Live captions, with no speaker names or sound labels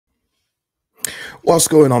What's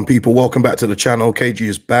going on, people? Welcome back to the channel. KG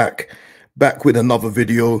is back with another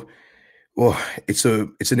video. Well, it's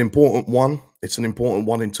an important one. It's an important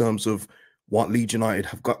one in terms of what Leeds United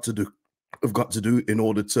have got to do in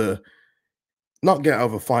order to not get out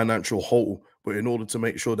of a financial hole, but in order to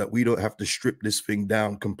make sure that we don't have to strip this thing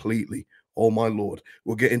down completely. Oh my Lord.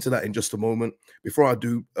 We'll get into that in just a moment. Before I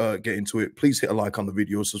do get into it, please hit a like on the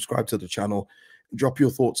video, subscribe to the channel, drop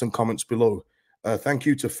your thoughts and comments below. Thank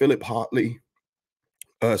you to Philip Hartley,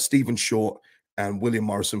 Stephen Short, and William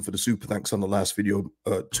Morrison for the super thanks on the last video,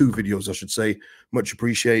 two videos, I should say. Much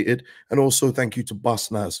appreciated. And also thank you to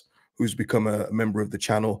Basnaz, who's become a member of the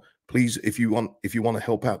channel. Please, if you want to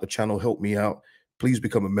help out the channel, help me out, please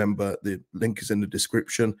become a member. The link is in the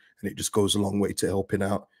description, and it just goes a long way to helping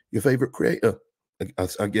out your favorite creator,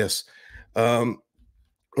 I guess. Let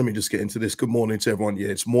me just get into this. Good morning to everyone. Yeah,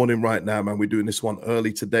 it's morning right now, man. We're doing this one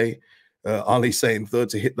early today. Ali saying third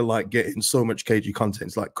to hit the like, getting so much KG content.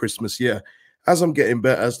 It's like Christmas. Yeah, as I'm getting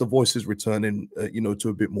better, as the voice is returning, to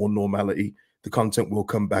a bit more normality, the content will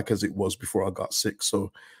come back as it was before I got sick.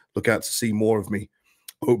 So look out to see more of me.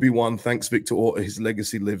 Obi-Wan, thanks Victor Orta. His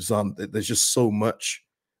legacy lives on. There's just so much.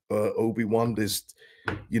 Obi-Wan, there's,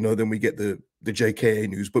 then we get the JKA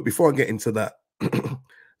news. But before I get into that,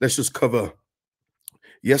 let's just cover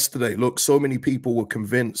yesterday. Look, so many people were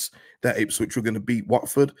convinced that Ipswich were going to beat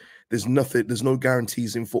Watford. There's no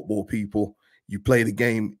guarantees in football, people. You play the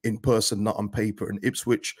game in person, not on paper. And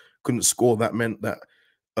Ipswich couldn't score. That meant that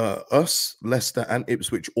us, Leicester, and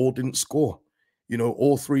Ipswich all didn't score.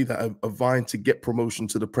 All three that are vying to get promotion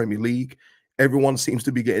to the Premier League. Everyone seems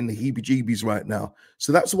to be getting the heebie-jeebies right now.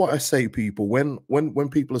 So that's what I say, people. When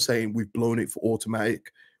people are saying we've blown it for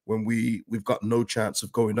automatic, when we've got no chance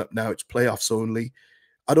of going up now, it's playoffs only.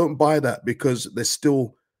 I don't buy that, because there's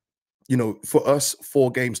still, for us,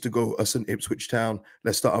 4 games to go, us and Ipswich Town.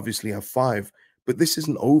 Leicester obviously have 5, but this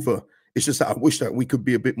isn't over. It's just that I wish that we could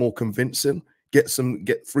be a bit more convincing, get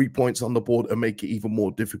 3 points on the board and make it even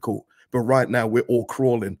more difficult. But right now we're all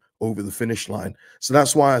crawling over the finish line. So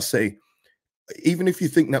that's why I say, even if you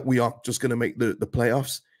think that we are just going to make the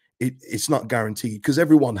playoffs, it's not guaranteed, because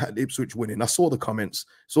everyone had Ipswich winning. I saw the comments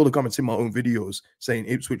in my own videos saying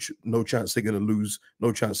Ipswich, no chance they're going to lose,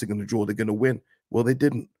 no chance they're going to draw, they're going to win. Well, they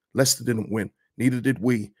didn't. Leicester didn't win. Neither did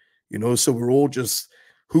we. So we're all just,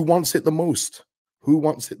 who wants it the most? Who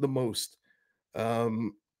wants it the most? Yeah,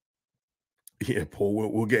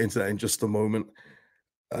 Paul, we'll get into that in just a moment.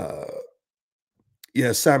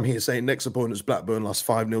 Yeah, Sam here saying next opponent's Blackburn, lost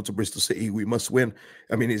 5-0 to Bristol City. We must win.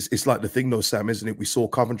 I mean, it's like the thing though, Sam, isn't it? We saw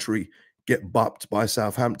Coventry get bopped by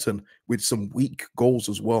Southampton with some weak goals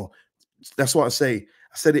as well. That's what I say.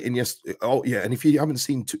 I said it in yesterday. Oh, yeah. And if you haven't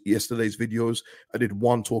seen yesterday's videos, I did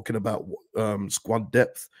one talking about squad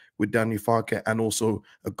depth with Daniel Farke, and also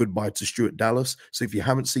a goodbye to Stuart Dallas. So if you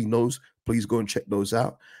haven't seen those, please go and check those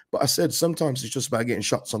out. But I said sometimes it's just about getting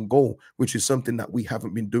shots on goal, which is something that we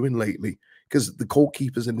haven't been doing lately, because the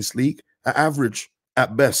goalkeepers in this league are average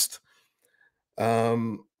at best.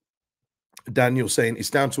 Daniel saying it's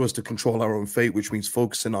down to us to control our own fate, which means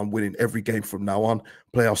focusing on winning every game from now on.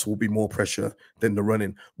 Playoffs will be more pressure than the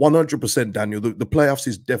running. 100%, Daniel. The playoffs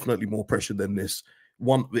is definitely more pressure than this.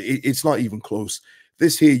 It's not even close.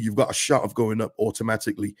 This here, you've got a shot of going up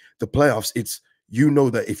automatically. The playoffs, it's,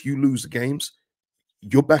 that if you lose the games,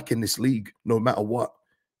 you're back in this league no matter what.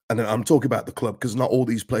 And I'm talking about the club, because not all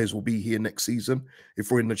these players will be here next season if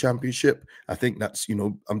we're in the Championship. I think that's,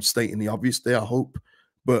 I'm stating the obvious there, I hope.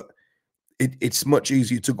 But it's much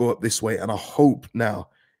easier to go up this way. And I hope now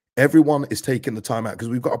everyone is taking the time out, because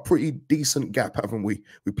we've got a pretty decent gap, haven't we?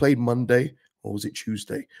 We played Monday, or was it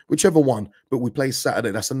Tuesday? Whichever one, but we played Saturday.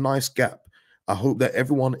 That's a nice gap. I hope that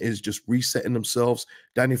everyone is just resetting themselves.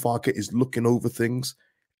 Danny Farke is looking over things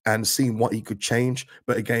and seeing what he could change.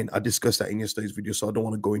 But again, I discussed that in yesterday's video, so I don't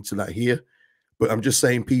want to go into that here. But I'm just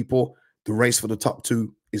saying, people, the race for the top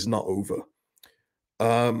 2 is not over.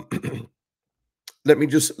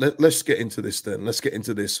 Let's get into this then. Let's get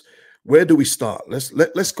into this. Where do we start?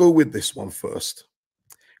 Let's go with this one first,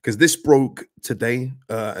 because this broke today,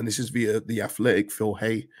 and this is via The Athletic, Phil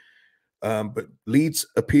Hay. But Leeds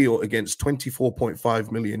appeal against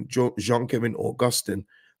 24.5 million Jean-Kevin Augustin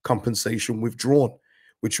compensation withdrawn,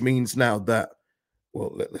 which means now that,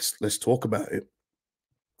 well, let's talk about it.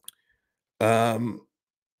 Yeah,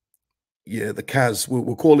 the CAS,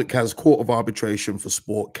 we'll call it CAS, Court of Arbitration for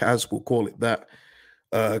Sport. CAS, we'll call it that.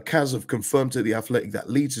 CAS have confirmed to The Athletic that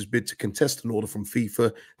Leeds' bid to contest an order from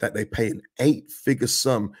FIFA that they pay an 8-figure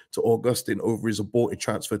sum to Augustin over his aborted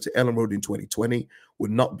transfer to Ellen Road in 2020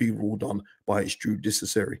 would not be ruled on by its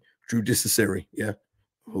judiciary. Yeah,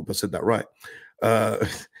 I hope I said that right.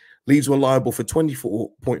 Leeds were liable for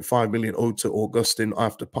 24.5 million owed to Augustin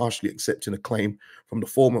after partially accepting a claim from the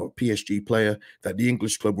former PSG player that the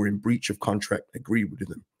English club were in breach of contract agreed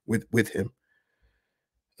with him.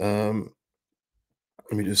 Let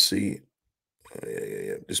me just see.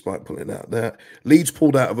 Despite pulling out there, Leeds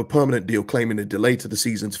pulled out of a permanent deal, claiming a delay to the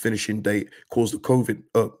season's finishing date caused the COVID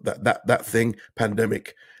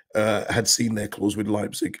pandemic had seen their clause with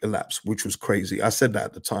Leipzig elapse, which was crazy. I said that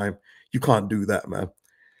at the time. You can't do that, man.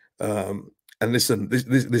 And listen, this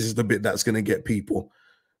is the bit that's going to get people.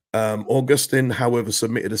 Augustin, however,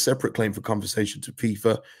 submitted a separate claim for compensation to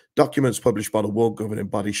FIFA. Documents published by the world governing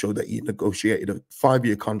body show that he negotiated a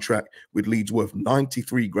 5-year contract with Leeds worth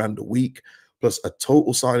 93 grand a week, plus a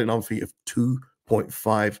total signing-on fee of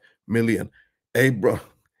 2.5 million. Hey, bro,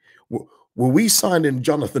 were we signing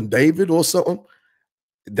Jonathan David or something?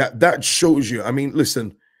 That shows you. I mean,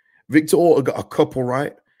 listen, Victor Orta got a couple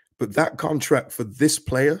right, but that contract for this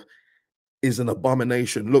player is an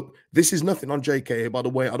abomination. Look, this is nothing on JKA, by the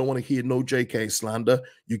way. I don't want to hear no JKA slander.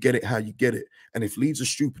 You get it how you get it. And if Leeds are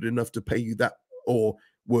stupid enough to pay you that, or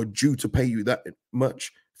were due to pay you that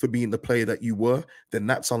much for being the player that you were, then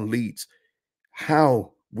that's on Leeds.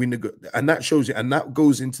 How we and that shows you, and that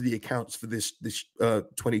goes into the accounts for this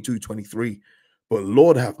 22-23. But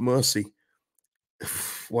Lord have mercy.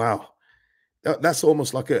 Wow. That's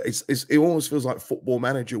almost like it almost feels like Football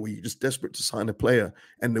Manager, where you're just desperate to sign a player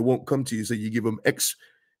and they won't come to you, so you give them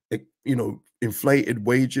inflated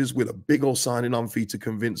wages with a big old signing on fee to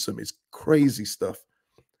convince them. It's crazy stuff.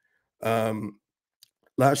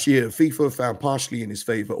 Last year, FIFA found partially in his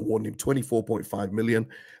favor, awarding him 24.5 million.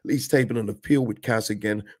 Leeds tabled an appeal with CAS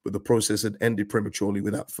again, but the process had ended prematurely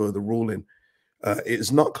without further ruling. It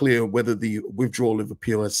is not clear whether the withdrawal of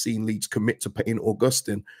appeal has seen Leeds commit to paying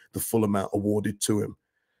Augustin the full amount awarded to him.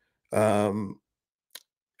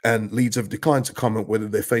 And Leeds have declined to comment whether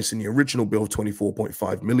they're facing the original bill of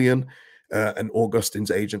 24.5 million, and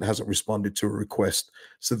Augustin's agent hasn't responded to a request.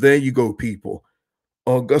 So there you go, people.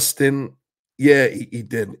 Augustin, yeah, he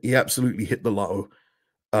did. He absolutely hit the lotto.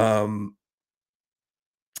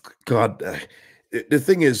 God, the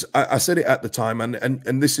thing is, I said it at the time,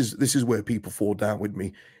 and this is where people fall down with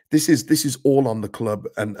me. This is all on the club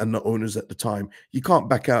and the owners at the time. You can't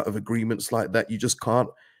back out of agreements like that. You just can't.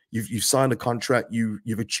 You've signed a contract.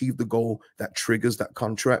 You've achieved the goal that triggers that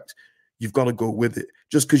contract. You've got to go with it.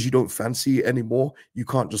 Just because you don't fancy it anymore, you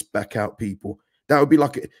can't just back out people. That would be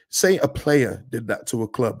like, say a player did that to a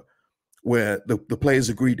club, where the players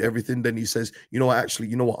agreed to everything. Then he says, you know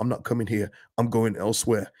what, I'm not coming here. I'm going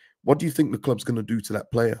elsewhere. What do you think the club's going to do to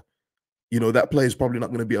that player? That player is probably not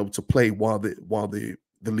going to be able to play while the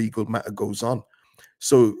legal matter goes on.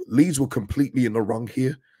 So Leeds were completely in the wrong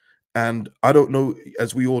here. And I don't know,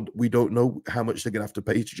 as we don't know how much they're going to have to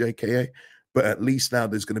pay to JKA, but at least now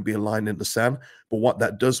there's going to be a line in the sand. But what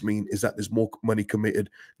that does mean is that there's more money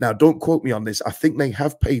committed. Now, don't quote me on this. I think they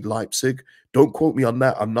have paid Leipzig. Don't quote me on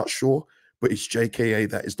that. I'm not sure. But it's JKA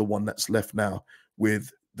that is the one that's left now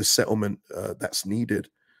with the settlement that's needed.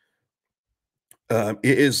 It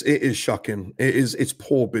is shocking. It's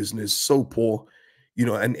poor business, so poor,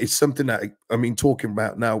 and it's something that, I mean, talking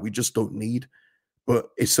about now, we just don't need, but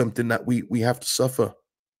it's something that we have to suffer.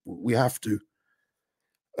 We have to.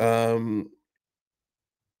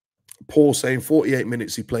 Paul saying 48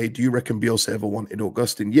 minutes he played. Do you reckon Bielsa ever wanted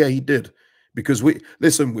Augustin? Yeah, he did. Because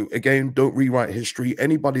again, don't rewrite history.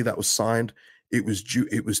 Anybody that was signed, it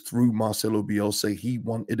was through Marcelo Bielsa. He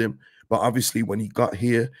wanted him. But obviously when he got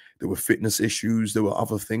here, there were fitness issues, there were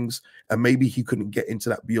other things, and maybe he couldn't get into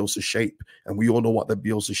that Bielsa shape. And we all know what the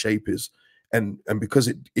Bielsa shape is. And because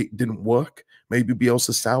it didn't work, maybe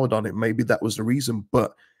Bielsa soured on it. Maybe that was the reason.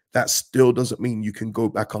 But that still doesn't mean you can go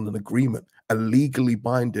back on an agreement, a legally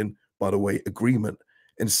binding, by the way, agreement,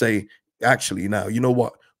 and say, actually, now, you know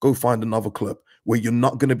what? Go find another club where you're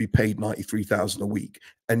not going to be paid 93,000 a week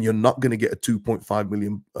and you're not going to get a 2.5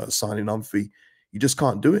 million signing on fee. You just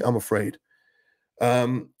can't do it, I'm afraid.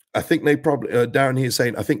 I think they probably, Darren here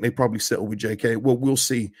saying, I think they probably settle with JK. Well, we'll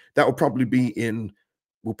see. That will probably be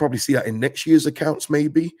we'll probably see that in next year's accounts,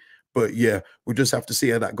 maybe. But yeah, we'll just have to see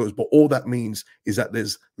how that goes. But all that means is that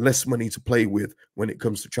there's less money to play with when it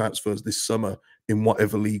comes to transfers this summer in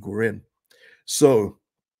whatever league we're in. So,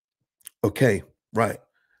 okay, right.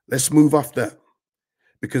 Let's move off that,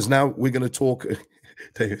 because now we're going to talk.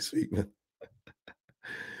 David Sweetman.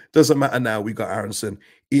 Doesn't matter now. We got Aronson.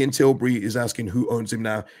 Ian Tilbury is asking who owns him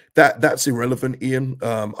now. That's irrelevant, Ian.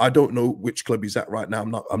 I don't know which club he's at right now.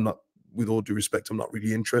 I'm not. With all due respect, I'm not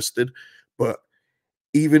really interested. But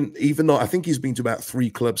even though I think he's been to about 3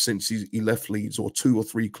 clubs since he left Leeds, or 2 or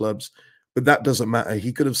 3 clubs, but that doesn't matter.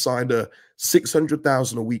 He could have signed a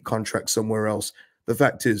 600,000 a week contract somewhere else. The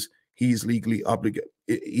fact is, he's legally obligated.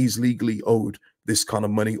 He's legally owed this kind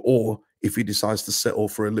of money, or if he decides to settle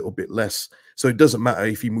for a little bit less. So it doesn't matter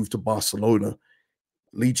if he moved to Barcelona.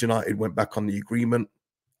 Leeds United went back on the agreement.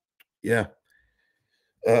 Yeah.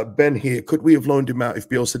 Ben here, could we have loaned him out if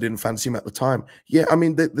Bielsa didn't fancy him at the time? Yeah, I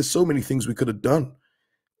mean, there's so many things we could have done,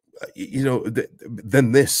 you know,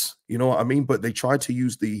 than this, you know what I mean? But they tried to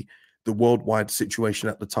use the worldwide situation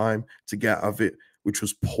at the time to get out of it, which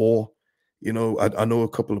was poor. You know, I know a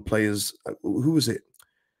couple of players. Who was it?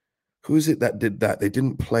 Who is it that did that? They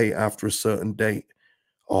didn't play after a certain date.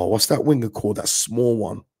 Oh, what's that winger called? That small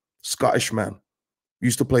one, Scottish man.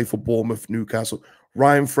 Used to play for Bournemouth, Newcastle.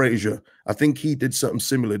 Ryan Fraser. I think he did something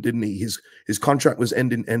similar, didn't he? His contract was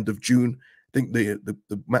ending end of June. I think the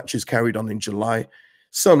matches carried on in July.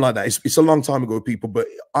 Something like that. It's a long time ago, people. But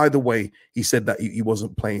either way, he said that he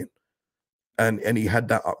wasn't playing. And he had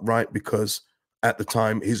that up right because at the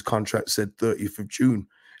time his contract said 30th of June.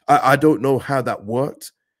 I don't know how that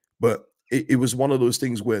worked, but it was one of those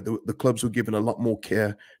things where the clubs were giving a lot more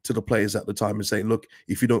care to the players at the time and saying, look,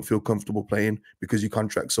 if you don't feel comfortable playing because your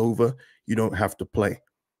contract's over, you don't have to play.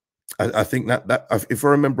 I think that if I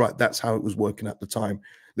remember right, that's how it was working at the time.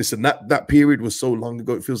 Listen, that period was so long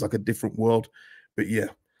ago, it feels like a different world. But yeah,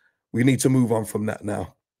 we need to move on from that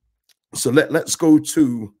now. So let's go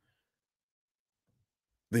to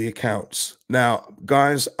the accounts. Now,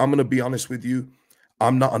 guys, I'm going to be honest with you.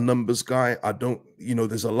 I'm not a numbers guy. I don't, you know,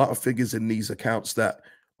 there's a lot of figures in these accounts that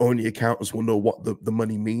only accountants will know what the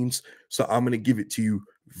money means. So I'm going to give it to you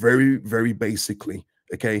very, very basically.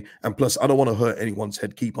 Okay. And plus, I don't want to hurt anyone's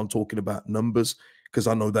head. Keep on talking about numbers because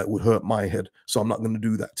I know that would hurt my head. So I'm not going to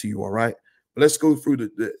do that to you. All right. But let's go through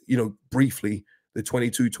the you know, briefly, the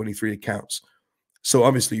 22-23 accounts. So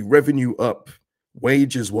obviously, revenue up,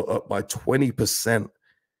 wages were up by 20%.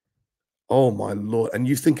 Oh my Lord. And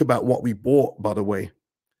you think about what we bought, by the way.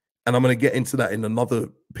 And I'm going to get into that in another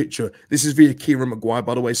picture. This is via Kieran Maguire,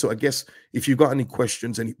 by the way. So I guess if you've got any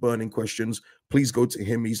questions, any burning questions, please go to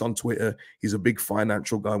him. He's on Twitter. He's a big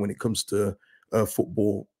financial guy when it comes to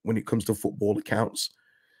football, when it comes to football accounts.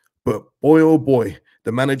 But boy, oh boy,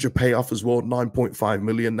 the manager payoff as well, 9.5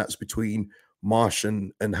 million. That's between Marsh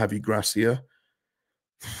and Javi Gracia.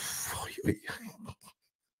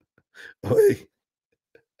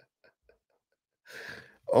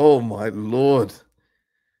 Oh my Lord.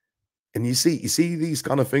 And you see these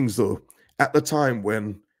kind of things though, at the time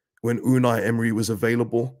when Unai Emery was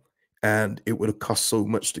available and it would have cost so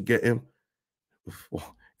much to get him.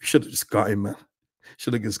 Well, we should have just got him, man.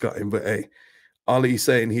 Should have just got him. But hey, Ali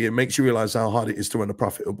saying here, makes you realize how hard it is to run a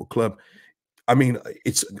profitable club. I mean,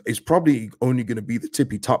 it's probably only going to be the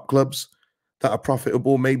tippy top clubs that are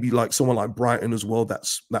profitable. Maybe like someone like Brighton as well.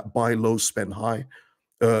 That buy low, spend high.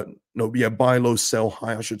 No, yeah, buy low, sell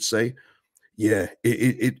high, I should say. Yeah,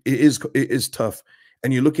 it is tough.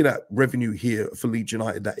 And you're looking at revenue here for Leeds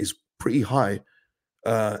United that is pretty high.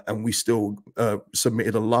 And we still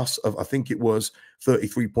submitted a loss of, I think it was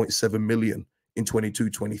 33.7 million in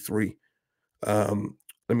 22-23.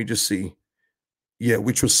 Let me just see. Yeah,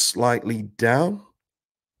 which was slightly down.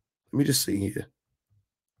 Let me just see here.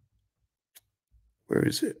 Where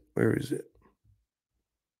is it? Where is it?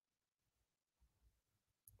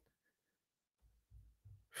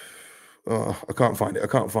 I can't find it. I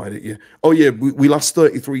can't find it. Yeah. Oh yeah, we lost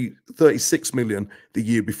 36 million the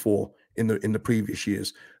year before in the previous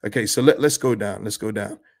years. Okay, so let's go down. Let's go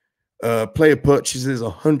down. Player purchases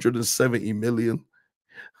 170 million.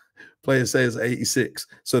 Player sales 86.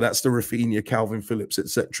 So that's the Rafinha, Calvin Phillips,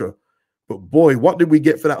 etc. But boy, what did we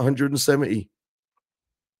get for that 170?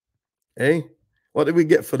 Hey, what did we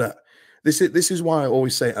get for that? This is why I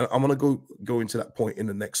always say I'm gonna go into that point in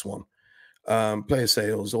the next one. Player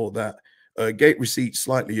sales, all that. Gate receipts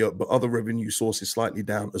slightly up, but other revenue sources slightly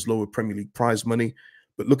down as lower Premier League prize money.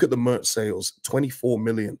 But look at the merch sales, 24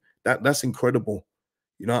 million. That's incredible.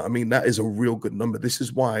 You know what I mean? That is a real good number. This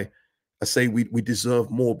is why I say we deserve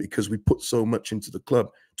more because we put so much into the club.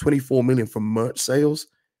 24 million from merch sales.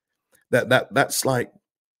 That's like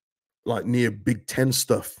near Big Ten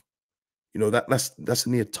stuff. You know, that's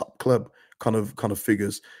near top club kind of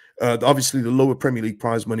figures. Obviously, the lower Premier League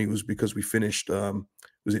prize money was because we finished,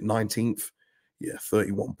 was it 19th? Yeah,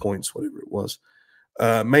 31 points, whatever it was.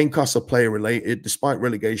 Main costs are player related, despite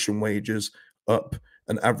relegation wages up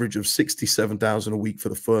an average of 67,000 a week for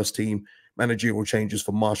the first team. Managerial changes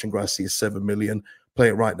for Marsh and Gracia is 7 million.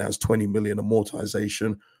 Player right now is 20 million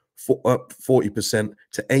amortization, up 40%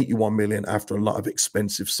 to 81 million after a lot of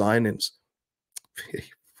expensive signings.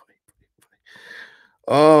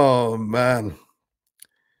 Oh man.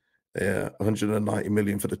 Yeah, 190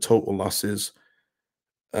 million for the total losses.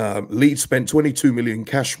 Leeds spent 22 million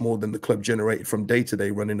cash more than the club generated from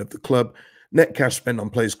day-to-day running of the club. Net cash spent on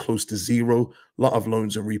players close to zero. A lot of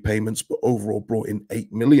loans and repayments, but overall brought in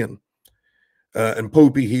 8 million. And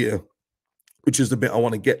Popey here, which is the bit I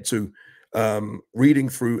want to get to, reading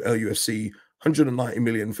through LUFC, 190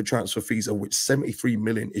 million for transfer fees, of which 73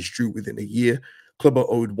 million is due within a year. Club are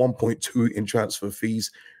owed 1.2 in transfer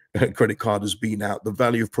fees. Credit card has been out. The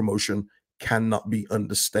value of promotion cannot be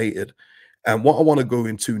understated. And what I want to go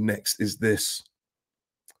into next is this.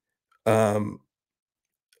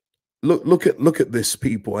 Look at this,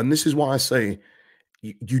 people, and this is why I say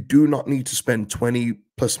you do not need to spend 20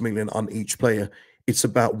 plus million on each player. It's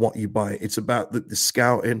about what you buy. It's about the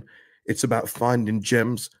scouting. It's about finding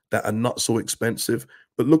gems that are not so expensive.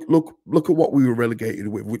 But look at what we were relegated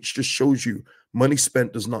with, which just shows you money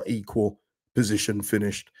spent does not equal position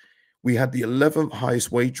finished. We had the 11th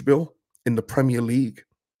highest wage bill in the Premier League.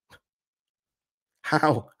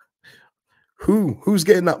 How? Who's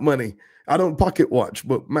getting that money? I don't pocket watch,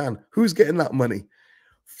 but man, who's getting that money?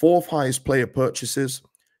 Fourth highest player purchases,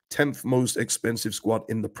 10th most expensive squad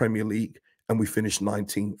in the Premier League, and we finished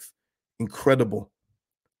 19th. Incredible.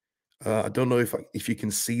 I don't know if you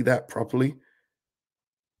can see that properly.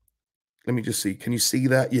 Let me just see. Can you see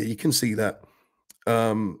that? Yeah, you can see that.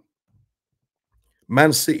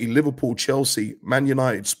 Man City, Liverpool, Chelsea, Man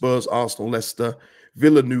United, Spurs, Arsenal, Leicester,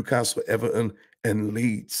 Villa, Newcastle, Everton, and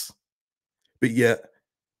Leeds. But yet,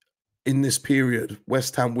 in this period,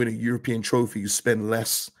 West Ham win a European trophy, you spend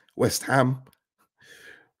less. West Ham,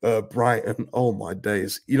 Brighton, oh my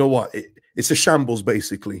days. You know what? It's a shambles,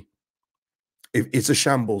 basically. It's a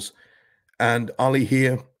shambles. And Ali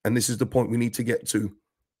here, and this is the point we need to get to.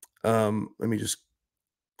 Let me just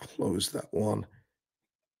close that one,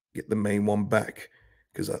 get the main one back,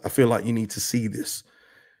 because I feel like you need to see this.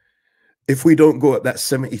 If we don't go at that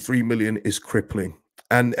 73 million is crippling.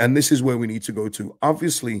 And this is where we need to go to.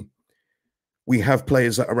 Obviously, we have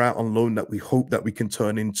players that are out on loan that we hope that we can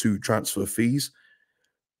turn into transfer fees.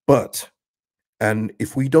 And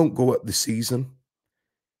if we don't go at the season,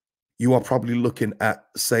 you are probably looking at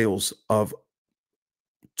sales of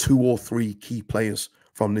 2 or 3 key players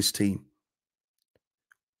from this team.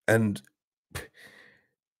 And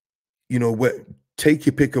you know, take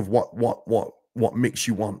your pick of what mix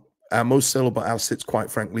you want. Our most sellable assets,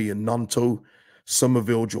 quite frankly, are Nanto,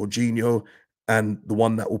 Somerville, Jorginho, and the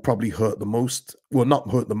one that will probably hurt the most, well, not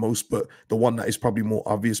hurt the most, but the one that is probably more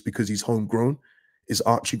obvious because he's homegrown, is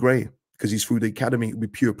Archie Gray, because he's through the academy. It will be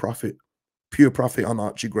pure profit on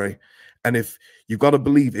Archie Gray. And if you've got to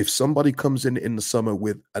believe, if somebody comes in the summer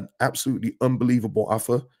with an absolutely unbelievable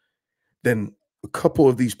offer, then a couple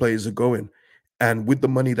of these players are going. And with the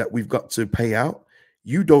money that we've got to pay out,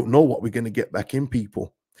 you don't know what we're going to get back in,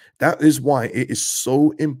 people. That is why it is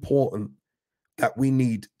so important that we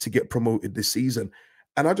need to get promoted this season.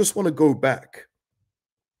 And I just want to go back.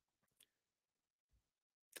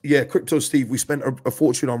 Yeah, Crypto Steve, we spent a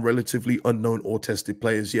fortune on relatively unknown or tested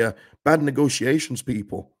players. Yeah, bad negotiations,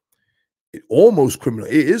 people. Almost criminal.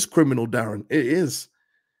 It is criminal, Darren. It is.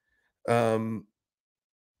 But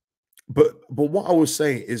what I was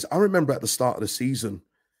saying is, I remember at the start of the season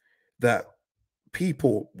that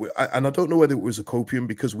people, and I don't know whether it was a copium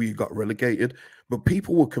because we got relegated, but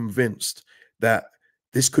people were convinced that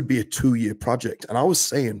this could be a 2-year project. And I was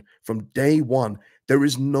saying from day one, there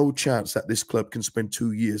is no chance that this club can spend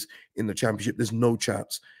 2 years in the championship. There's no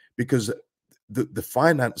chance, because the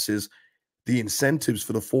finances, the incentives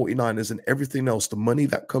for the 49ers and everything else, the money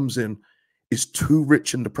that comes in is too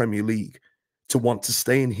rich in the Premier League to want to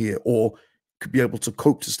stay in here or could be able to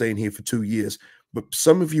cope to staying here for 2 years. But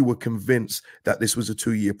some of you were convinced that this was a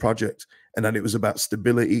 2-year project and that it was about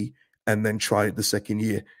stability and then try it the second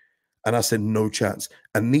year. And I said, no chance.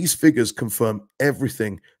 And these figures confirm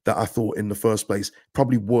everything that I thought in the first place,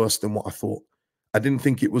 probably worse than what I thought. I didn't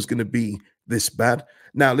think it was going to be this bad.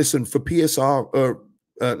 Now, listen, for PSR,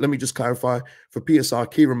 let me just clarify. For PSR,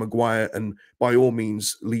 Kieran Maguire and by all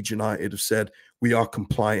means, Leeds United have said we are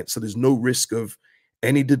compliant. So there's no risk of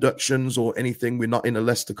any deductions or anything. We're not in a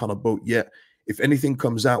Leicester kind of boat yet. If anything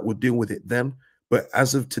comes out, we'll deal with it then. But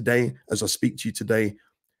as of today, as I speak to you today,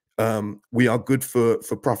 we are good for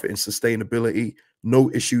profit and sustainability.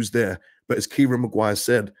 No issues there. But as Kieran Maguire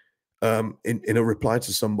said in a reply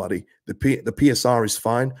to somebody, the PSR is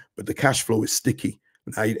fine, but the cash flow is sticky.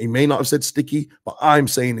 Now, he may not have said sticky, but I'm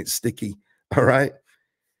saying it's sticky. All right.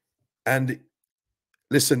 And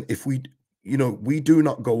listen, if we do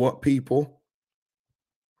not go up, people,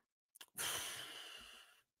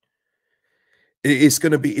 It's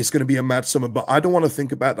gonna be a mad summer, but I don't want to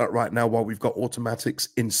think about that right now while we've got automatics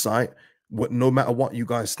in sight. What No matter what you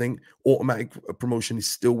guys think, automatic promotion is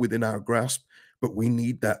still within our grasp, but we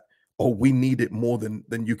need that. Oh, we need it more than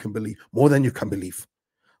you can believe. More than you can believe.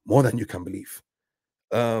 More than you can believe.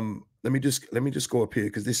 Let me just go up here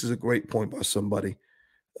because this is a great point by somebody.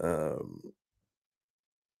 Um,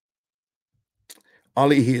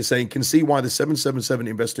 Ali here saying, can see why the 777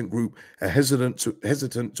 investment group are hesitant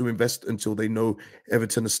to invest until they know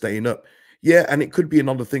Everton are staying up. Yeah, and it could be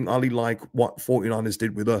another thing, Ali, like what 49ers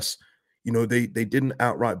did with us. You know, they didn't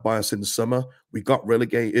outright buy us in the summer. We got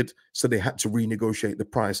relegated, so they had to renegotiate the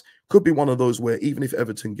price. Could be one of those where even if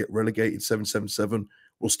Everton get relegated, 777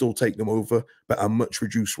 will still take them over, but at a much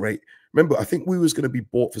reduced rate. Remember, I think we was going to be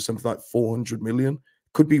bought for something like 400 million.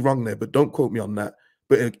 Could be wrong there, but don't quote me on that.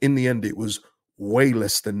 But in the end, it was way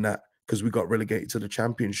less than that because we got relegated to the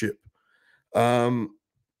championship. Um,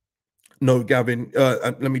 no, Gavin,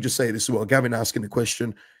 let me just say this as well. Gavin asking the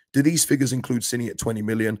question, do these figures include Cine at 20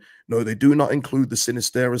 million? No, they do not include the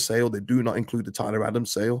Sinistera sale. They do not include the Tyler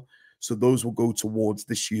Adams sale. So those will go towards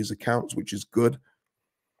this year's accounts, which is good.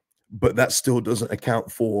 But that still doesn't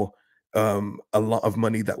account for a lot of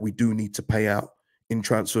money that we do need to pay out in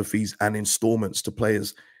transfer fees and installments to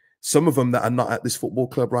players. Some of them that are not at this football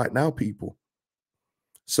club right now, people.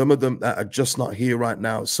 Some of them that are just not here right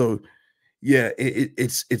now. So yeah,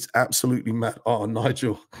 it's absolutely mad. Oh,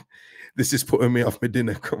 Nigel, this is putting me off my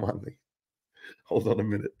dinner. Come on, mate. Hold on a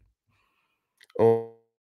minute. Oh,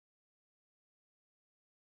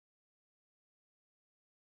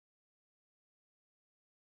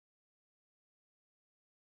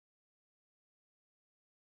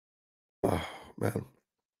 oh man.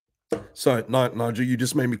 Sorry, Nigel, you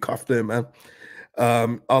just made me cough there, man.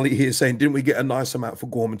 Ali here saying, didn't we get a nice amount for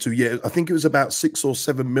Gorman too? Yeah, I think it was about 6 or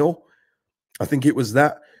 7 mil. I think it was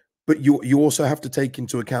that. But you also have to take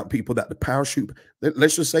into account people that the parachute.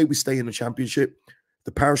 Let's just say we stay in the championship.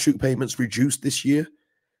 The parachute payments reduced this year.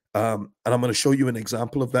 And I'm going to show you an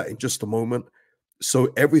example of that in just a moment.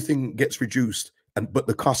 So everything gets reduced, but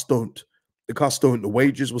the costs don't. The costs don't. The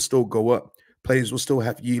wages will still go up. Players will still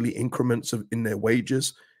have yearly increments in their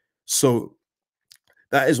wages. So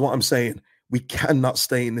that is what I'm saying. We cannot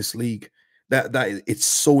stay in this league. It's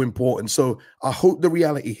so important. So I hope the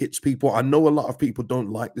reality hits people. I know a lot of people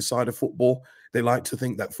don't like this side of football. They like to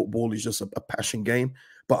think that football is just a passion game,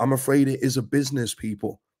 but I'm afraid it is a business,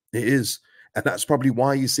 people. It is. And that's probably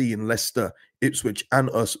why you see in Leicester, Ipswich, and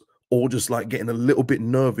us all just like getting a little bit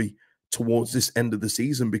nervy towards this end of the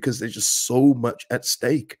season because there's just so much at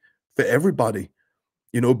stake for everybody,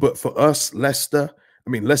 you know. But for us, Leicester, I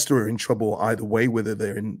mean, Leicester are in trouble either way, whether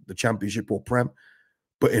they're in the Championship or Prem.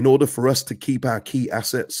 But in order for us to keep our key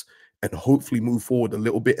assets and hopefully move forward a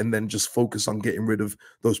little bit and then just focus on getting rid of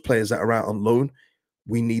those players that are out on loan,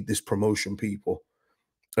 we need this promotion, people.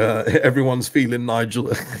 Everyone's feeling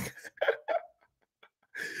Nigel.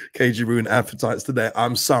 KG ruined appetites today.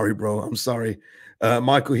 I'm sorry, bro. I'm sorry.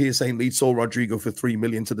 Michael here saying Leeds sold Rodrigo for 3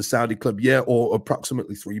 million to the Saudi club. Yeah, or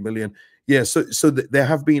approximately 3 million. Yeah, so there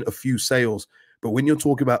have been a few sales. But when you're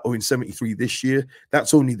talking about owing 73 this year,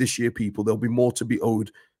 that's only this year, people. There'll be more to be owed,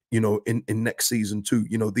 you know, in next season too.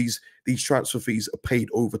 You know, these transfer fees are paid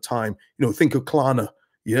over time. You know, think of Klarna,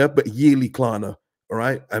 yeah, but yearly Klarna, all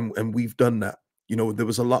right? And we've done that. You know, there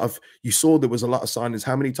was a lot of, you saw there was a lot of signings.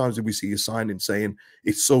 How many times did we see a signing saying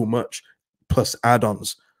it's so much plus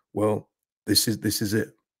add-ons? Well, this is it.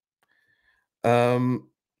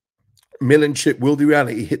 Mill and Chip, will the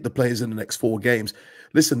reality hit the players in the next 4 games?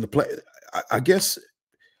 Listen, I guess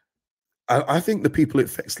I think the people it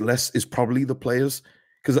affects less is probably the players,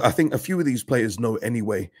 because I think a few of these players know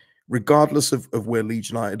anyway, regardless of where Leeds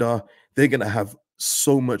United are, they're going to have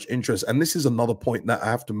so much interest. And this is another point that I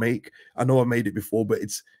have to make. I know I made it before, but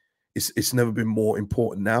it's never been more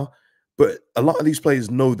important now. But a lot of these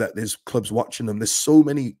players know that there's clubs watching them. There's so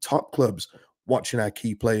many top clubs watching our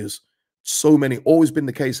key players. So many. Always been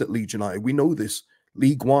the case at Leeds United. We know this.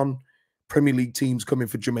 League One, Premier League teams coming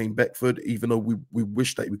for Jermaine Beckford, even though we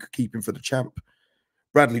wish that we could keep him for the champ.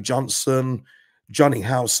 Bradley Johnson, Johnny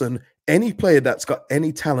Howson, any player that's got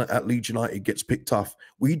any talent at Leeds United gets picked off.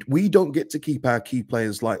 We don't get to keep our key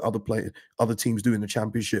players like other teams do in the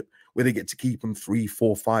Championship, where they get to keep them 3,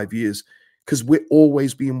 4, 5 years, because we're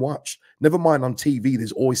always being watched. Never mind on TV,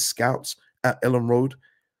 there's always scouts at Ellen Road.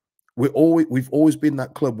 We've always been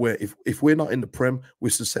that club where if we're not in the Prem, we're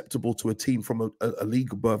susceptible to a team from a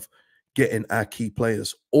league above getting our key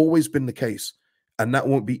players. Always been the case, and that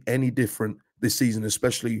won't be any different this season,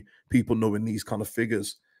 especially people knowing these kind of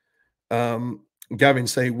figures. Gavin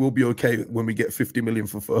saying we'll be okay when we get 50 million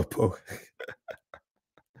for Firpo.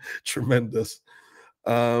 Tremendous.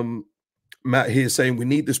 Um, Matt here saying we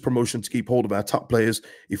need this promotion to keep hold of our top players.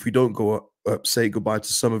 If we don't go up, say goodbye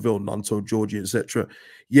to Somerville, Nanto, Georgia, etc.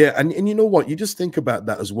 Yeah, and you know what? You just think about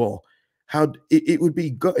that as well. How it would be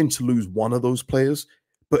gutting to lose one of those players,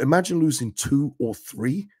 but imagine losing two or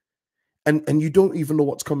three, and you don't even know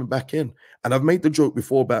what's coming back in. And I've made the joke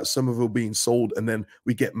before about Somerville being sold, and then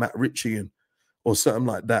we get Matt Ritchie in or something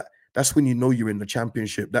like that. That's when you know you're in the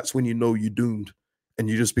championship. That's when you know you're doomed and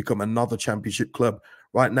you just become another championship club.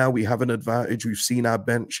 Right now, we have an advantage. We've seen our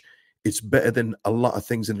bench. It's better than a lot of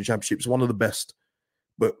things in the championship. It's one of the best.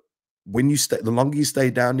 But when you stay, the longer you stay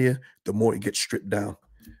down here, the more it gets stripped down.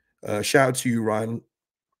 Shout out to you, Ryan.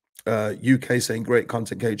 UK saying great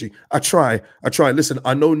content, KG. I try. Listen,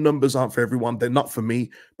 I know numbers aren't for everyone. They're not for me,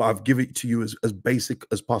 but I've given it to you as basic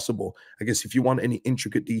as possible. I guess if you want any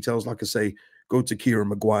intricate details, like I say, go to Kieran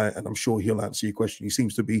Maguire, and I'm sure he'll answer your question. He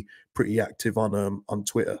seems to be pretty active on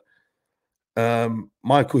Twitter.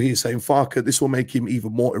 Michael here saying, Farker, this will make him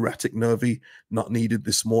even more erratic, nervy, not needed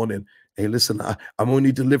this morning. Hey, listen, I'm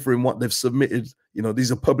only delivering what they've submitted. You know,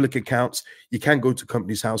 these are public accounts. You can go to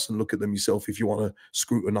Company's House and look at them yourself if you want to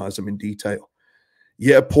scrutinize them in detail.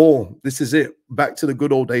 Yeah, Paul, this is it. Back to the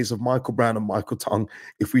good old days of Michael Brown and Michael Tongue.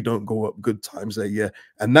 If we don't go up, good times there, yeah.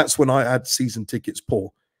 And that's when I had season tickets,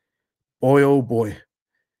 Paul. Boy, oh boy.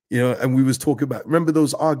 You know, and we was talking about, remember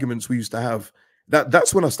those arguments we used to have?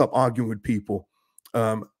 That's when I stopped arguing with people.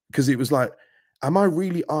 Because it was like, am I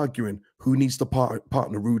really arguing who needs to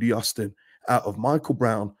partner Rudy Austin out of Michael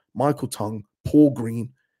Brown, Michael Tongue, Paul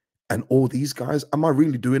Green, and all these guys? Am I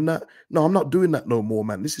really doing that? No, I'm not doing that no more,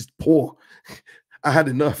 man. This is poor. I had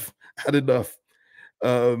enough. But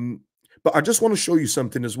I just want to show you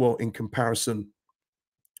something as well in comparison.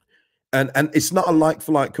 And it's not a like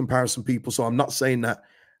for like comparison, people. So I'm not saying that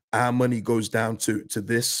our money goes down to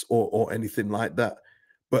this or anything like that.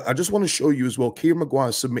 But I just want to show you as well, Kieran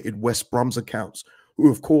Maguire submitted West Brom's accounts, who,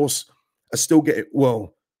 of course, are still getting,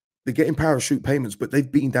 well, they're getting parachute payments, but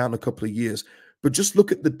they've been down a couple of years. But just look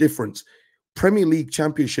at the difference. Premier League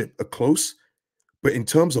Championship are close, but in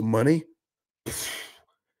terms of money,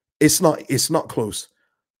 it's not close.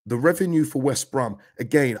 The revenue for West Brom,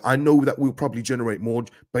 again, I know that we'll probably generate more,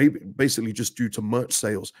 basically just due to merch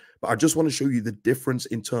sales. But I just want to show you the difference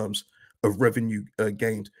in terms of revenue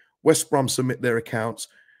gained. West Brom submit their accounts,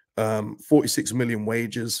 46 million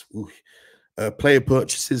wages, player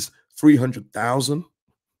purchases, 300,000.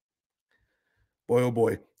 Boy, oh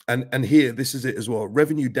boy. And here, this is it as well.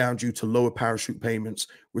 Revenue down due to lower parachute payments,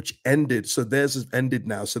 which ended. So theirs has ended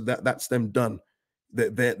now. So that's them done.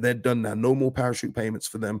 They're done now. No more parachute payments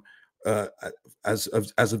for them as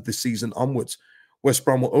of this season onwards. West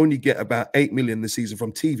Brom will only get about 8 million this season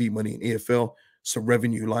from TV money in EFL. So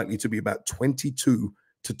revenue likely to be about 22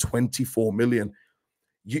 to 24 million.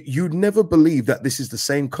 You'd never believe that this is the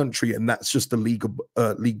same country and that's just the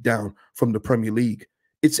league down from the Premier League.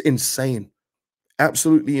 It's insane,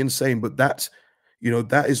 absolutely insane. But that's, you know,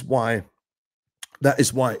 that is why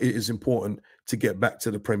it is important to get back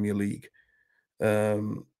to the Premier League. Let's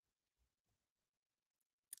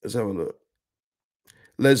have a look.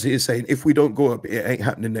 Leslie is saying, if we don't go up, it ain't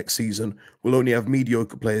happening next season. We'll only have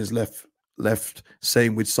mediocre players left.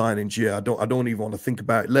 Same with signings. Yeah, I don't even want to think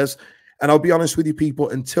about it, Les. And I'll be honest with you, people,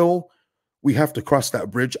 until we have to cross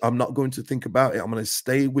that bridge, I'm not going to think about it. I'm going to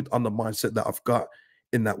stay on the mindset that I've got,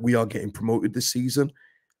 in that we are getting promoted this season.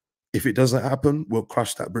 If it doesn't happen, we'll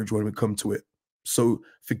cross that bridge when we come to it. So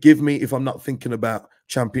forgive me if I'm not thinking about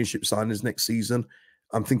championship signings next season.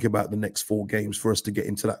 I'm thinking about the next 4 games for us to get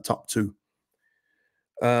into that top 2.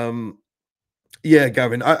 Yeah,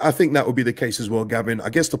 Gavin, I think that will be the case as well, Gavin. I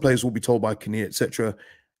guess the players will be told by Kinnear, etc.,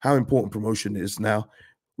 how important promotion is now.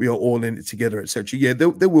 We are all in it together, etc. Yeah,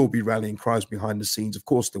 there will be rallying cries behind the scenes. Of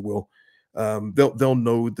course there will. They'll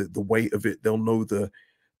know the weight of it. They'll know the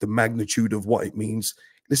magnitude of what it means.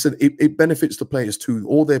 Listen, it benefits the players too.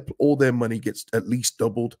 All their money gets at least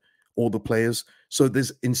doubled, all the players. So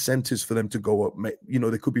there's incentives for them to go up. You know,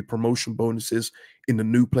 there could be promotion bonuses in the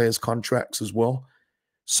new players' contracts as well.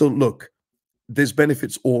 So look, there's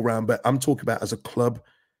benefits all around, but I'm talking about as a club.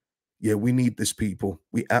 Yeah, we need this, people.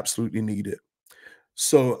 We absolutely need it.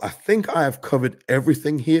 So I think I have covered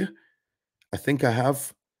everything here. I think I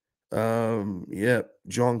have. Yeah,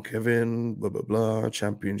 Jean-Kevin, blah, blah, blah,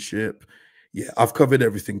 championship. Yeah, I've covered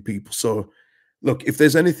everything, people. So look, if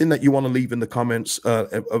there's anything that you want to leave in the comments,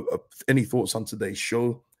 any thoughts on today's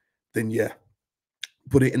show, then yeah,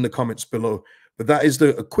 put it in the comments below. But that is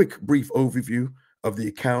a quick, brief overview of the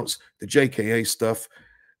accounts, the JKA stuff.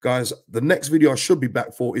 Guys, the next video I should be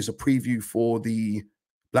back for is a preview for the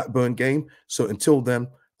Blackburn game. So until then,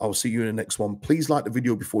 I'll see you in the next one. Please like the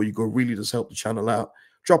video before you go. Really does help the channel out.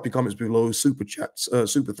 Drop your comments below, super chats,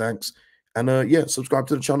 super thanks. And yeah, subscribe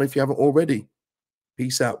to the channel if you haven't already.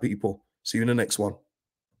 Peace out, people. See you in the next one.